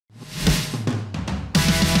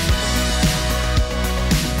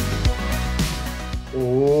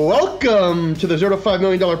Welcome to the $0 to $5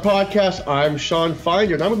 million podcast. I'm Sean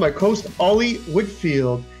Finder, and I'm with my co-host, Ollie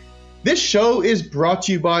Whitfield. This show is brought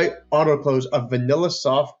to you by Autoklose, a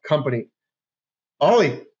VanillaSoft company.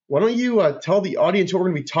 Ollie, why don't you tell the audience what we're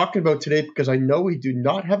going to be talking about today, because I know we do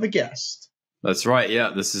not have a guest. That's right, yeah.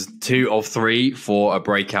 This is 2 of 3 for a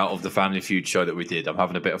breakout of the Family Feud show that we did. I'm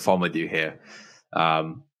having a bit of fun with you here.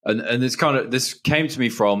 And this came to me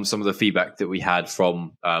from some of the feedback that we had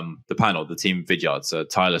from the panel, the team Vidyard. So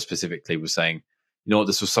Tyler specifically was saying, you know what,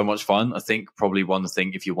 this was so much fun. I think probably one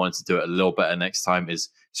thing, if you wanted to do it a little better next time, is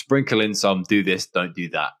sprinkle in some do this, don't do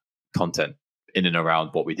that content in and around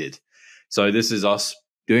what we did. So this is us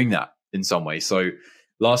doing that in some way. So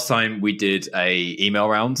last time we did a email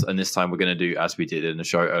round, and this time we're going to do, as we did in the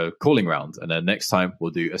show, a calling round. And then next time we'll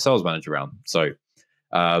do a sales manager round. So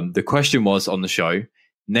the question was on the show,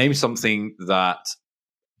 name something that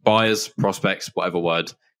buyers, prospects, whatever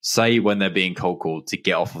word, say when they're being cold called to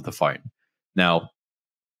get off of the phone. Now,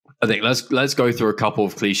 I think let's go through a couple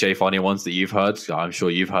of cliche funny ones that you've heard. I'm sure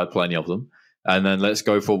you've heard plenty of them. And then let's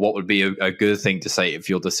go for what would be a good thing to say if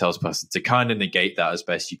you're the salesperson to kind of negate that as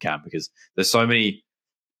best you can, because there's so many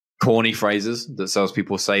corny phrases that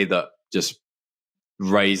salespeople say that just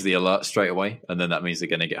raise the alert straight away. And then that means they're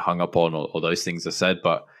going to get hung up on or those things are said.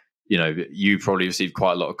 But you know, you probably received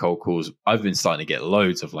quite a lot of cold calls. I've been starting to get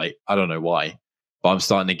loads of late. I don't know why, but I'm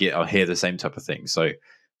starting to I hear the same type of thing. So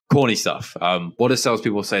corny stuff. What do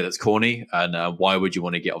salespeople say that's corny, and why would you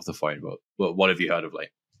want to get off the phone? What have you heard of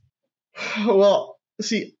late? Well,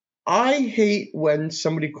 see, I hate when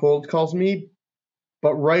somebody cold calls me,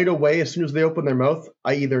 but right away, as soon as they open their mouth,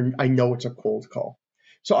 I know it's a cold call.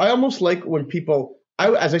 So I almost like when people,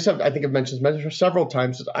 as I said, I think I've mentioned this several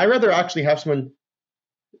times, I rather actually have someone,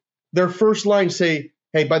 their first line say,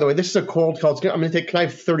 hey, by the way, this is a cold call. Can I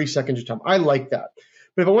have 30 seconds of time? I like that.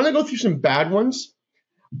 But if I want to go through some bad ones,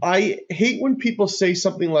 I hate when people say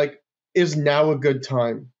something like, is now a good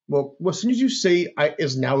time? Well, as soon as you say,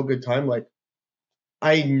 is now a good time, like,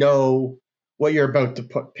 I know what you're about to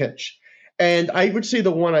pitch. And I would say the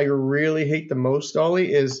one I really hate the most,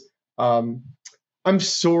 Ollie, is, I'm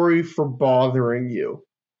sorry for bothering you.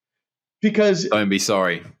 Because don't be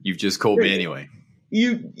sorry. You've just called me anyway.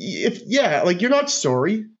 You're not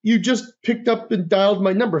sorry. You just picked up and dialed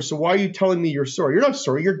my number. So why are you telling me you're sorry? You're not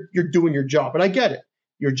sorry. You're doing your job. And I get it.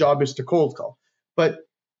 Your job is to cold call. But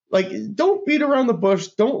don't beat around the bush.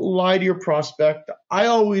 Don't lie to your prospect. I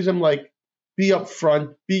always am like, be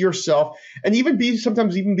upfront, be yourself, and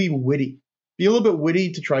sometimes be witty. Be a little bit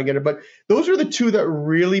witty to try and get it. But those are the two that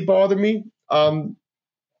really bother me. And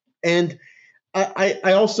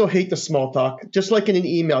I also hate the small talk. Just like in an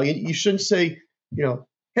email, you shouldn't say,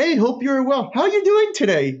 hey, hope you're well. How are you doing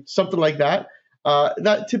today? Something like that.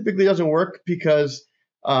 That typically doesn't work because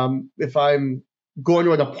if I'm going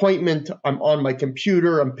to an appointment, I'm on my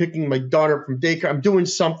computer, I'm picking my daughter up from daycare, I'm doing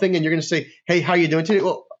something, and you're going to say, hey, how are you doing today?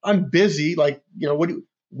 Well, I'm busy. What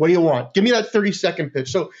do you want? Give me that 30-second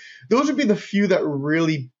pitch. So those would be the few that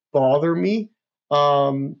really bother me.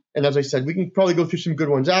 And as I said, we can probably go through some good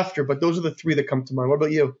ones after, but those are the 3 that come to mind. What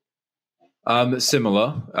about you?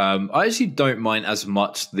 Similar. I actually don't mind as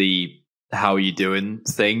much the how you doing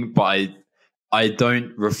thing, but I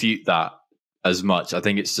don't refute that as much. I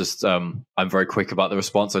think it's just I'm very quick about the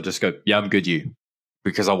response. I just go, yeah, I'm good, you,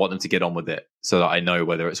 because I want them to get on with it so that I know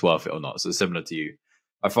whether it's worth it or not. So it's similar to you.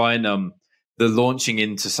 I find the launching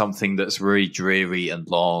into something that's really dreary and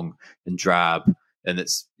long and drab, and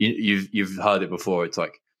it's you've heard it before. It's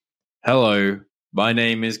like, hello, my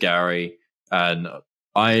name is Gary, and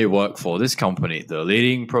I work for this company, the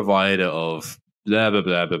leading provider of blah, blah,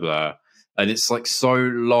 blah, blah, blah. And it's like so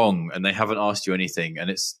long and they haven't asked you anything.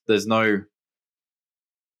 And there's no,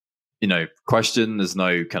 question. There's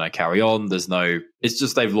no, can I carry on? It's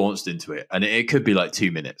just they've launched into it. And it could be like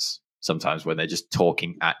 2 minutes sometimes when they're just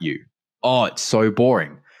talking at you. Oh, it's so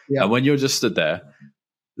boring. Yeah. And when you're just stood there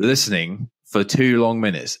listening for 2 long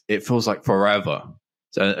minutes, it feels like forever.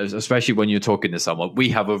 So especially when you're talking to someone, we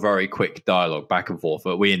have a very quick dialogue back and forth,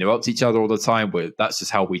 but we interrupt each other all the time. That's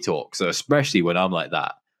just how we talk. So especially when I'm like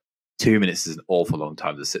that, 2 minutes is an awful long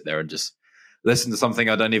time to sit there and just listen to something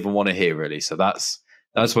I don't even want to hear, really. So that's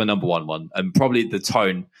my number one. And probably the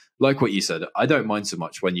tone, like what you said, I don't mind so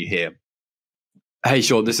much when you hear, hey,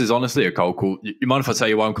 Sean, this is honestly a cold call. You mind if I tell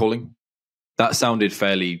you why I'm calling? That sounded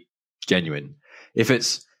fairly genuine. If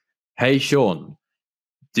it's, hey, Sean,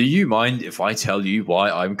 do you mind if I tell you why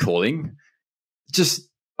I'm calling? Just,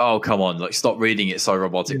 oh, come on. Stop reading it so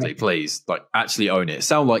robotically, please. Actually own it.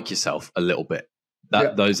 Sound like yourself a little bit.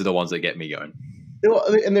 Those are the ones that get me going.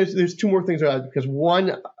 And there's 2 more things to add, because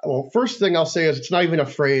first thing I'll say is it's not even a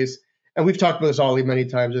phrase, and we've talked about this, Ollie, many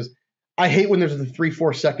times, is I hate when there's a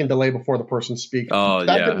 3-4 second delay before the person speaks. Oh,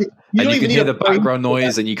 yeah. And you can hear the background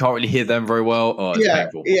noise and you can't really hear them very well. Oh, it's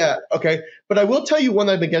painful. Yeah, okay. But I will tell you one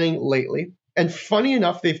I've been getting lately. And funny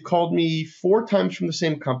enough, they've called me 4 times from the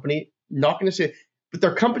same company. Not going to say, but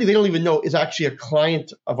their company they don't even know is actually a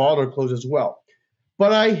client of Autoklose as well.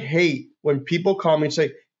 But I hate when people call me and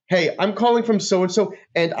say, hey, I'm calling from so-and-so,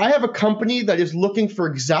 and I have a company that is looking for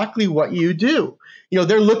exactly what you do.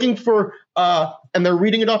 They're looking for, and they're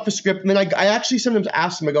reading it off the script. And then I actually sometimes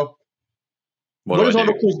ask them, I go, what does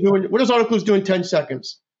Autoklose do? What does Autoklose do in 10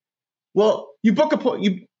 seconds? Well, you book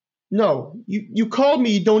you called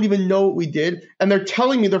me, you don't even know what we did. And they're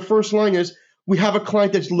telling me their first line is, we have a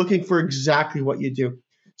client that's looking for exactly what you do.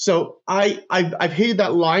 So I've hated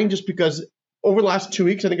that line just because over the last 2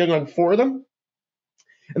 weeks, I think I've gone 4 of them.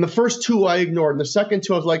 And the first 2 I ignored. And the second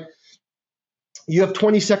 2, I was like, you have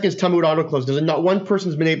 20 seconds to tell me what Autoklose does. And not one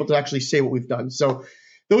person's been able to actually say what we've done. So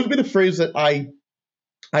those would be the phrases that I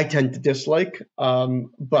tend to dislike.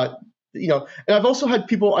 But, and I've also had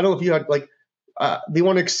people, I don't know if you had, like, they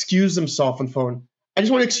want to excuse themselves on phone. I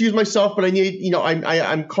just want to excuse myself, but I need,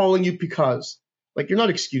 I'm calling you because. Like, you're not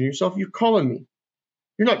excusing yourself. You're calling me.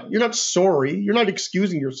 You're not sorry. You're not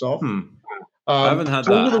excusing yourself. I haven't had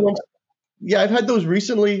that. Yeah, I've had those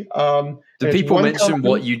recently. Do people mention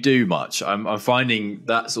what you do much? I'm finding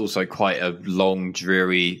that's also quite a long,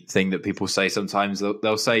 dreary thing that people say sometimes.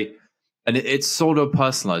 They'll say, and it's sort of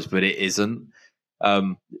personalized, but it isn't.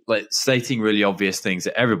 Like stating really obvious things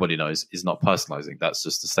that everybody knows is not personalizing. That's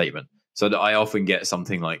just a statement. So that I often get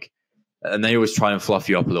something like, and they always try and fluff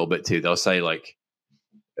you up a little bit too. They'll say like,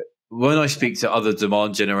 when I speak to other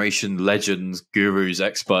demand generation legends, gurus,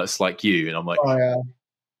 experts like you, and I'm like,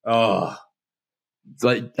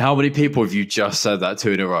 like how many people have you just said that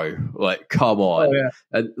to in a row? Like, come on.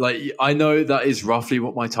 And like, I know that is roughly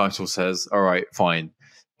what my title says. All right, fine.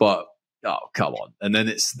 But come on. And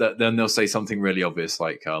then then they'll say something really obvious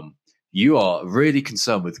like, you are really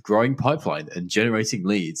concerned with growing pipeline and generating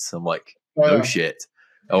leads. I'm like, no shit.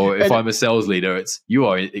 Or if I'm a sales leader, it's you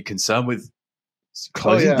are concerned with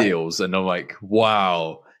closing deals. And I'm like,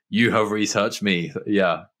 wow, you have researched me.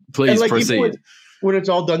 Yeah, please proceed. When it's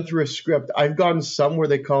all done through a script, I've gotten some where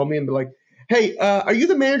they call me and they're like, hey, are you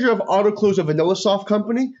the manager of Autoklose, a VanillaSoft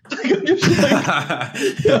company? I'm just like,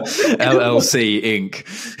 LLC Inc.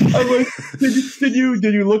 I'm like,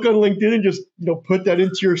 did you look on LinkedIn and just put that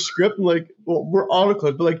into your script? And like, well, we're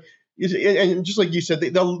Autoklose, but like, and just like you said,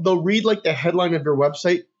 they'll read like the headline of your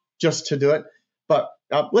website just to do it. But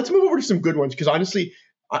let's move over to some good ones because honestly,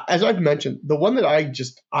 as I've mentioned, the one that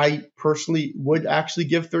I personally would actually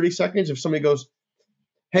give 30 seconds if somebody goes,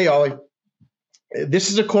 hey, Ollie, this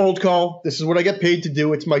is a cold call. This is what I get paid to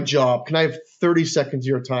do. It's my job. Can I have 30 seconds of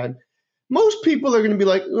your time? Most people are going to be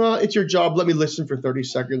like, it's your job. Let me listen for 30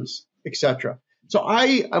 seconds, etc. So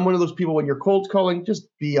I'm one of those people when you're cold calling, just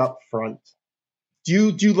be upfront.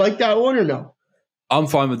 Do you like that one or no? I'm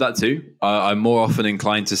fine with that too. I'm more often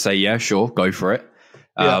inclined to say, yeah, sure, go for it.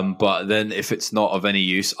 But then if it's not of any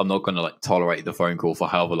use, I'm not going to like tolerate the phone call for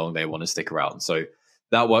however long they want to stick around. So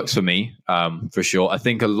that works for me, for sure. I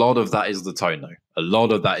think a lot of that is the tone, though. A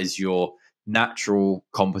lot of that is your natural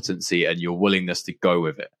competency and your willingness to go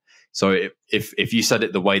with it. So if you said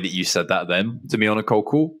it the way that you said that then to me on a cold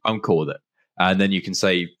call, I'm cool with it. And then you can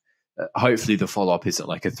say, hopefully the follow-up isn't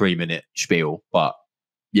like a 3-minute spiel. But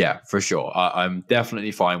yeah, for sure. I'm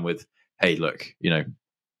definitely fine with, hey, look,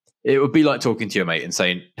 it would be like talking to your mate and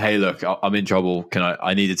saying, hey, look, I'm in trouble.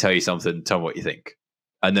 I need to tell you something. Tell me what you think.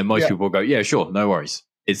 And then most people go, yeah, sure, no worries.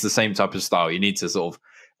 It's the same type of style. You need to sort of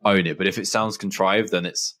own it. But if it sounds contrived, then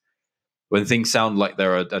it's when things sound like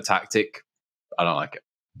they're a tactic, I don't like it.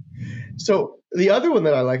 So the other one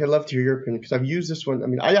that I like, I'd love to hear your opinion because I've used this one. I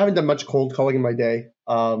mean, I haven't done much cold calling in my day,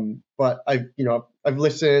 but I've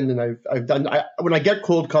listened and I've done. When I get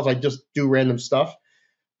cold calls, I just do random stuff.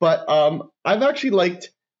 But I've actually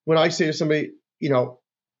liked when I say to somebody,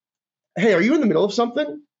 hey, are you in the middle of something?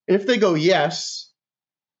 And if they go yes,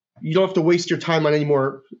 you don't have to waste your time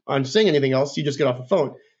on saying anything else. You just get off the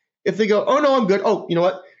phone. If they go, oh no, I'm good. Oh, you know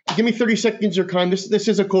what? Give me 30 seconds of your time. This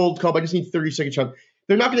is a cold call, but I just need 30 seconds of time.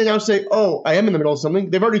 They're not going to now say, oh, I am in the middle of something.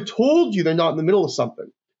 They've already told you they're not in the middle of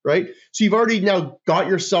something, right? So you've already now got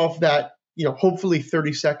yourself that, hopefully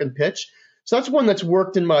 30-second pitch. So that's one that's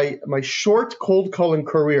worked in my short cold calling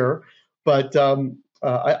career. But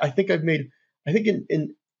I think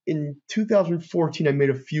in 2014, I made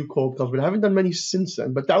a few cold calls, but I haven't done many since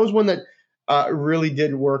then. But that was one that really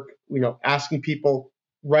did work, asking people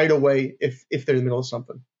right away if they're in the middle of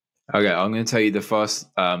something. Okay, I'm going to tell you the first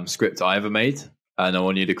script I ever made, and I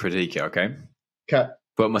want you to critique it, okay? Okay.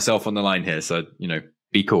 Put myself on the line here, so,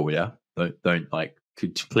 be cool, yeah? Don't like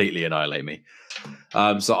completely annihilate me.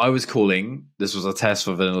 So I was calling. This was a test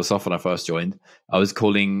for VanillaSoft when I first joined. I was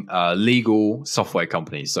calling legal software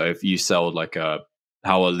companies. So if you sell like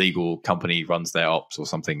how a legal company runs their ops or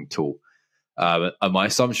something tool, and my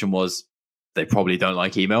assumption was they probably don't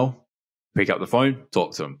like email. Pick up the phone,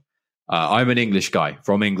 talk to them. I'm an English guy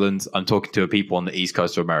from England. I'm talking to people on the East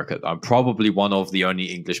Coast of America. I'm probably one of the only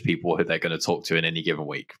English people who they're going to talk to in any given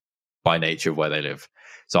week by nature of where they live.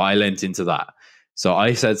 So I lent into that. So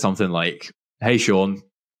I said something like, "Hey, Shawn,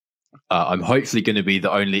 I'm hopefully going to be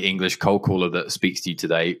the only English cold caller that speaks to you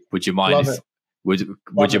today. Would you mind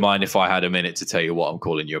would you mind if I had a minute to tell you what I'm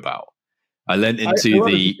calling you about?" I lent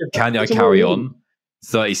into can I carry on?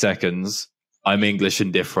 30 seconds. I'm English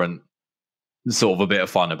and different. Sort of a bit of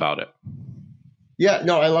fun about it. Yeah,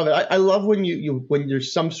 no, I love it. I love when when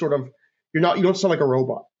there's some sort of you don't sound like a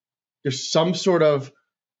robot. There's some sort of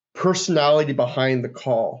personality behind the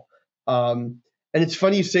call. And it's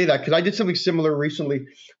funny you say that because I did something similar recently.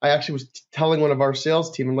 I actually was telling one of our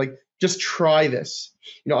sales team, I'm like, just try this,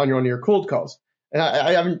 on your cold calls. And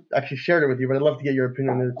I haven't actually shared it with you, but I'd love to get your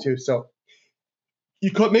opinion on it too. So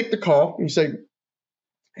you could make the call and you say,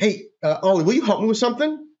 "Hey, Ollie, will you help me with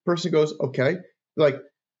something?" Person goes, "Okay." Like,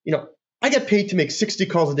 I get paid to make 60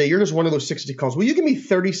 calls a day. You're just one of those 60 calls. Will you give me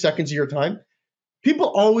 30 seconds of your time? People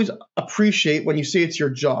always appreciate when you say it's your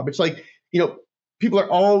job. It's like, people are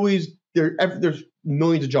always there. There's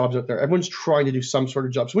millions of jobs out there. Everyone's trying to do some sort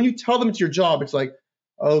of job. So when you tell them it's your job, it's like,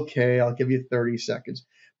 okay, I'll give you 30 seconds.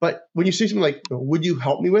 But when you say something like, "Would you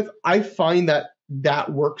help me with?" I find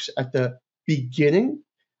that works at the beginning.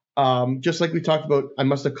 Just like we talked about, I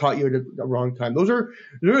must have caught you at the wrong time. There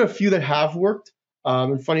are a few that have worked.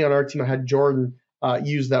 And funny, on our team, I had Jordan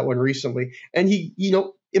use that one recently. And he,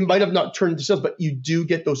 it might have not turned into sales, but you do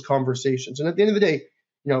get those conversations. And at the end of the day,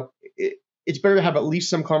 it's better to have at least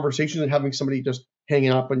some conversations than having somebody just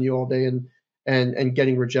hanging up on you all day and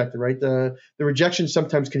getting rejected, right? The rejection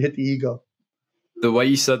sometimes can hit the ego. The way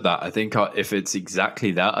you said that, I think if it's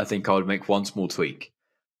exactly that, I think I would make one small tweak.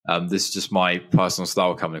 This is just my personal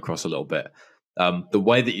style coming across a little bit. The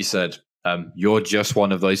way that you said, "You're just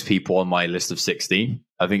one of those people on my list of 60,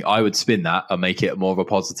 I think I would spin that and make it more of a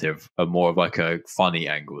positive and more of like a funny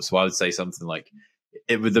angle. So I would say something like,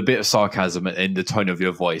 with a bit of sarcasm in the tone of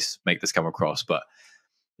your voice, make this come across. But,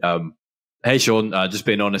 "Hey, Shawn, just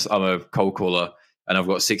being honest, I'm a cold caller and I've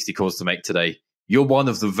got 60 calls to make today. You're one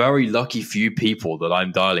of the very lucky few people that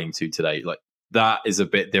I'm dialing to today." Like, that is a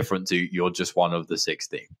bit different to "you're just one of the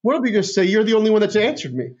 60. What if you just say, "You're the only one that's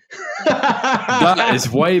answered me"? That is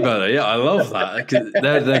way better. Yeah, I love that.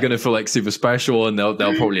 They're going to feel like super special and they'll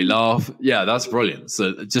probably laugh. Yeah, that's brilliant.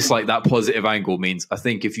 So just like that positive angle means, I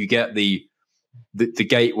think if you get the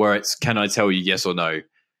gate where it's, "Can I tell you yes or no?"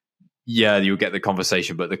 Yeah, you'll get the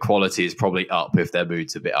conversation, but the quality is probably up if their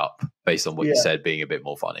mood's a bit up based on what you said being a bit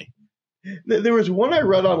more funny. There was one I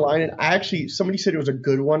read online, and somebody said it was a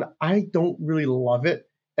good one. I don't really love it.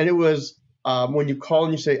 And it was when you call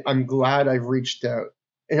and you say, "I'm glad I've reached out."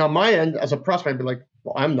 And on my end, as a prospect, I'd be like,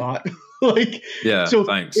 "Well, I'm not." So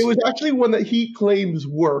thanks. It was actually one that he claims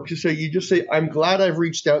works. So you just say, "I'm glad I've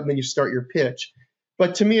reached out," and then you start your pitch.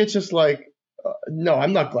 But to me, it's just like, no,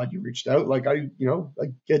 I'm not glad you reached out. Like I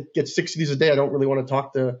get 60 of these a day. I don't really want to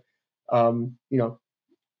talk to,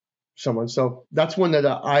 someone. So that's one that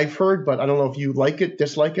I've heard, but I don't know if you like it,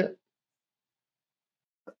 dislike it.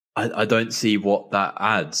 I don't see what that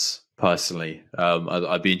adds personally.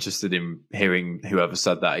 I'd be interested in hearing whoever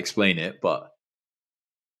said that explain it, but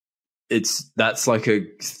that's like a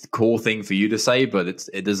cool thing for you to say, but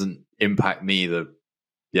it doesn't impact me, the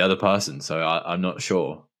other person. So I'm not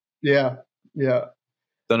sure. Yeah.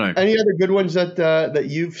 Don't know. Any other good ones that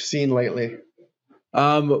you've seen lately?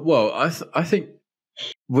 Well, I think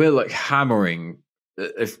we're like hammering.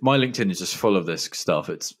 If my LinkedIn is just full of this stuff,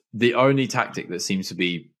 it's the only tactic that seems to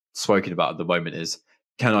be spoken about at the moment is,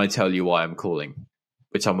 "Can I tell you why I'm calling?"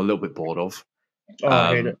 Which I'm a little bit bored of.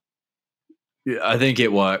 I hate it. I think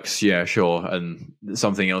it works, yeah, sure, and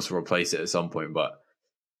something else will replace it at some point. But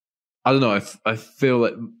I don't know. I feel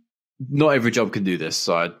like not every job can do this,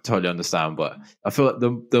 so I totally understand. But I feel like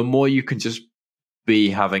the more you can just be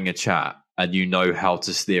having a chat and you know how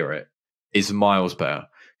to steer it is miles better.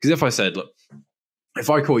 Because if I said, look, if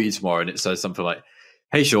I call you tomorrow and it says something like,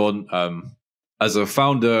 "Hey, Shawn, as a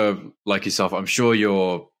founder like yourself, I'm sure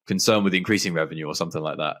you're concerned with increasing revenue," or something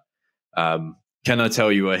like that. "Can I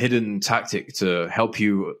tell you a hidden tactic to help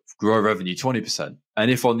you grow revenue 20%? And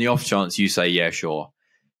if on the off chance you say, "Yeah, sure,"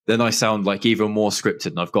 then I sound like even more scripted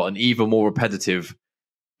and I've got an even more repetitive,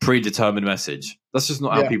 predetermined message. That's just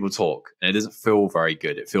not how people talk. And it doesn't feel very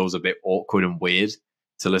good. It feels a bit awkward and weird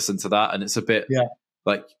to listen to that. And it's a bit Yeah.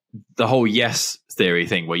 like the whole yes theory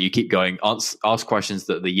thing where you keep going, ask questions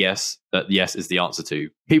that yes is the answer to.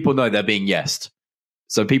 People know they're being yesed.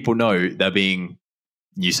 So people know they're being,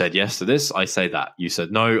 you said yes to this, I say that. You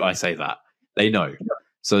said no, I say that. They know.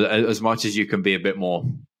 So as much as you can be a bit more,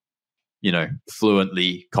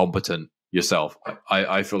 fluently competent yourself,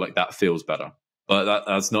 I feel like that feels better. But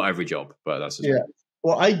that's not every job. But that's just me.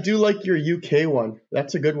 Well, I do like your UK one.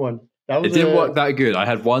 That's a good one. It didn't work that good. I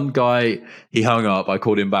had one guy, he hung up, I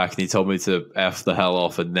called him back and he told me to F the hell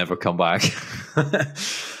off and never come back. But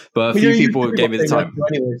a few people gave me the time.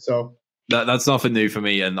 Anyway, so that's nothing new for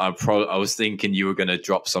me. And I was thinking you were going to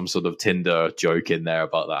drop some sort of Tinder joke in there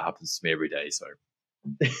about that. Happens to me every day. So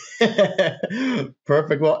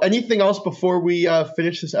perfect. Well, anything else before we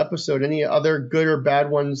finish this episode? Any other good or bad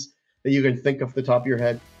ones that you can think of the top of your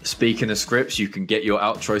head? Speaking of scripts, you can get your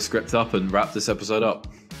outro script up and wrap this episode up.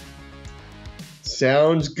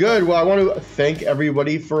 Sounds good. Well, I want to thank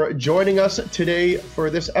everybody for joining us today for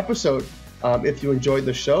this episode. If you enjoyed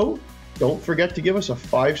the show, don't forget to give us a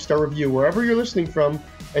 5-star review wherever you're listening from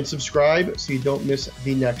and subscribe so you don't miss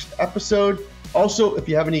the next episode. Also, if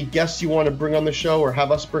you have any guests you want to bring on the show or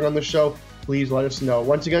have us bring on the show, please let us know.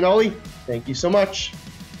 Once again, Ollie, thank you so much.